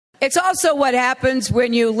It's also what happens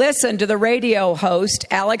when you listen to the radio host,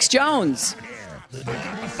 Alex Jones. They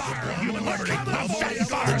want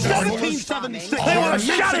to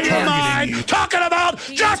shatter your mind talking about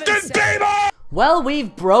Justin Bieber! Well,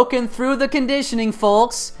 we've broken through the conditioning,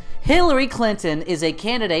 folks. Hillary Clinton is a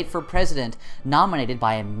candidate for president nominated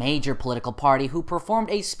by a major political party who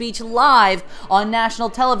performed a speech live on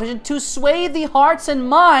national television to sway the hearts and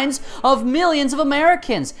minds of millions of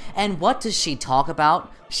Americans. And what does she talk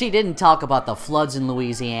about? She didn't talk about the floods in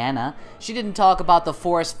Louisiana. She didn't talk about the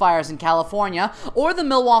forest fires in California or the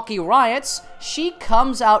Milwaukee riots. She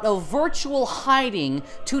comes out of virtual hiding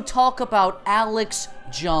to talk about Alex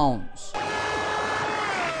Jones.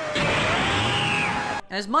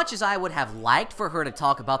 And as much as I would have liked for her to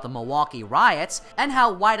talk about the Milwaukee riots and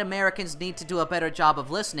how white Americans need to do a better job of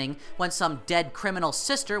listening when some dead criminal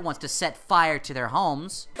sister wants to set fire to their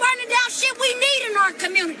homes. Burning down shit we need in our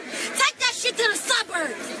community. Take that shit to the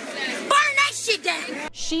suburbs. Burn that shit down.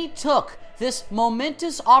 She took this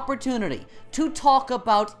momentous opportunity to talk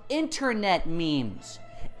about internet memes.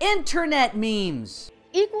 Internet memes.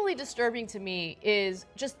 Equally disturbing to me is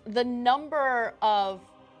just the number of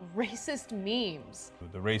racist memes.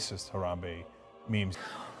 The racist Harambe memes.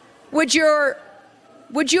 Would you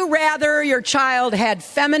rather your child had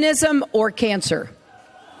feminism or cancer?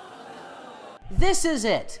 This is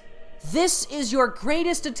it. This is your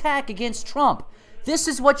greatest attack against Trump. This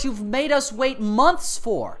is what you've made us wait months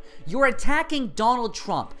for. You're attacking Donald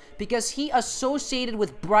Trump because he associated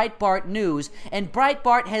with Breitbart News, and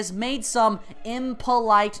Breitbart has made some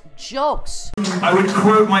impolite jokes. I would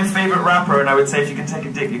quote my favorite rapper, and I would say, if you can take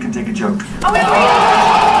a dick, you can take a joke.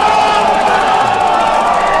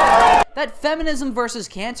 That feminism versus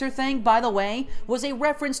cancer thing, by the way, was a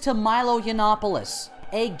reference to Milo Yiannopoulos,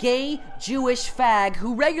 a gay Jewish fag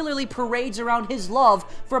who regularly parades around his love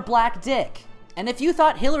for black dick. And if you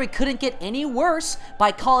thought Hillary couldn't get any worse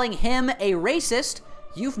by calling him a racist,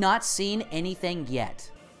 you've not seen anything yet.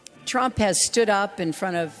 Trump has stood up in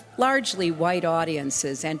front of largely white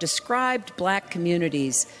audiences and described black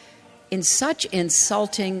communities in such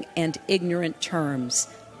insulting and ignorant terms.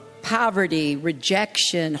 Poverty,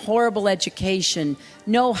 rejection, horrible education,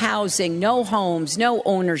 no housing, no homes, no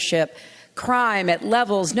ownership, crime at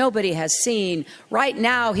levels nobody has seen. Right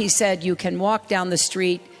now, he said, you can walk down the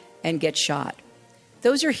street and get shot.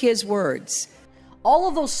 Those are his words. All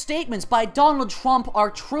of those statements by Donald Trump are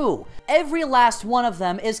true. Every last one of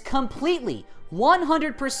them is completely,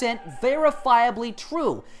 100% verifiably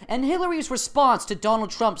true. And Hillary's response to Donald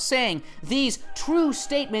Trump saying these true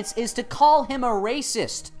statements is to call him a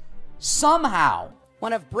racist. Somehow.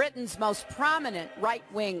 One of Britain's most prominent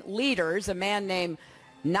right-wing leaders, a man named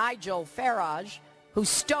Nigel Farage, who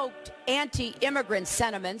stoked anti-immigrant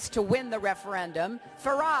sentiments to win the referendum.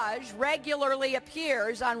 Farage regularly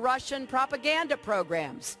appears on Russian propaganda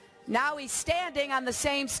programs. Now he's standing on the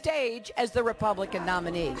same stage as the Republican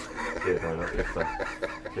nominee.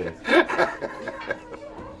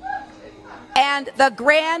 And the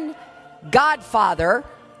grand godfather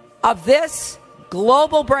of this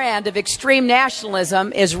global brand of extreme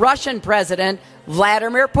nationalism is Russian President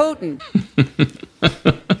Vladimir Putin.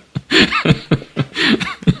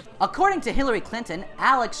 According to Hillary Clinton,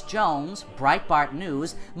 Alex Jones, Breitbart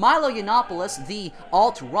News, Milo Yiannopoulos, the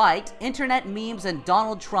alt-right, internet memes, and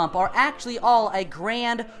Donald Trump are actually all a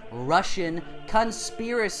grand Russian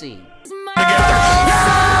conspiracy.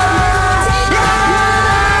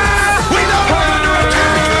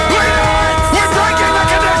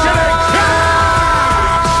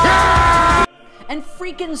 And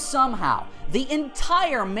freaking somehow, the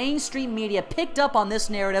entire mainstream media picked up on this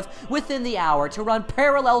narrative within the hour to run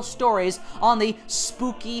parallel stories on the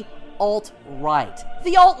spooky alt-right.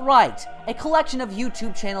 The alt-right, a collection of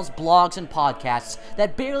YouTube channels, blogs, and podcasts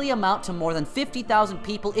that barely amount to more than 50,000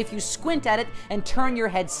 people if you squint at it and turn your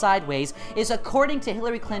head sideways, is, according to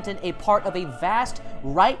Hillary Clinton, a part of a vast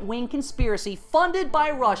right-wing conspiracy funded by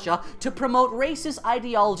Russia to promote racist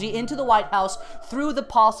ideology into the White House through the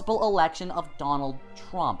possible election of Donald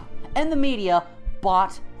Trump. And the media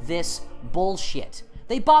bought this bullshit.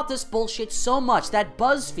 They bought this bullshit so much that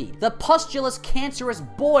BuzzFeed, the pustulous, cancerous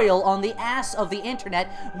boil on the ass of the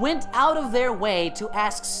internet, went out of their way to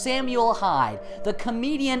ask Samuel Hyde, the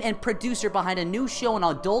comedian and producer behind a new show on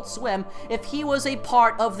Adult Swim, if he was a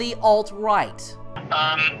part of the alt-right.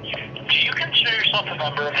 Do you consider yourself a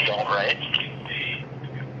member of the alt-right?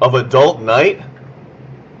 Of Adult Night?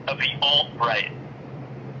 Of the alt-right.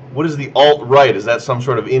 What is the alt-right? Is that some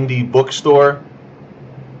sort of indie bookstore?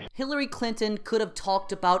 Hillary Clinton could have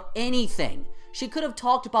talked about anything. She could have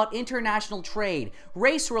talked about international trade,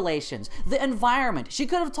 race relations, the environment. She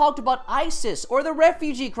could have talked about ISIS or the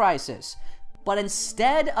refugee crisis. But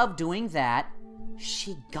instead of doing that,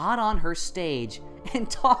 she got on her stage and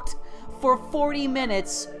talked for 40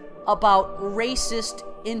 minutes about racist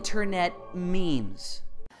internet memes.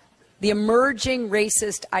 The emerging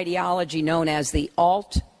racist ideology known as the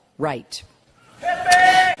alt-right.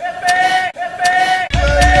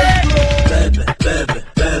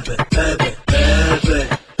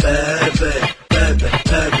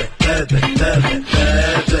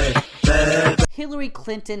 Hillary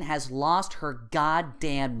Clinton has lost her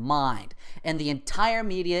goddamn mind, and the entire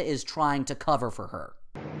media is trying to cover for her.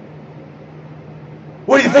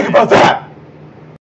 What do you think about that?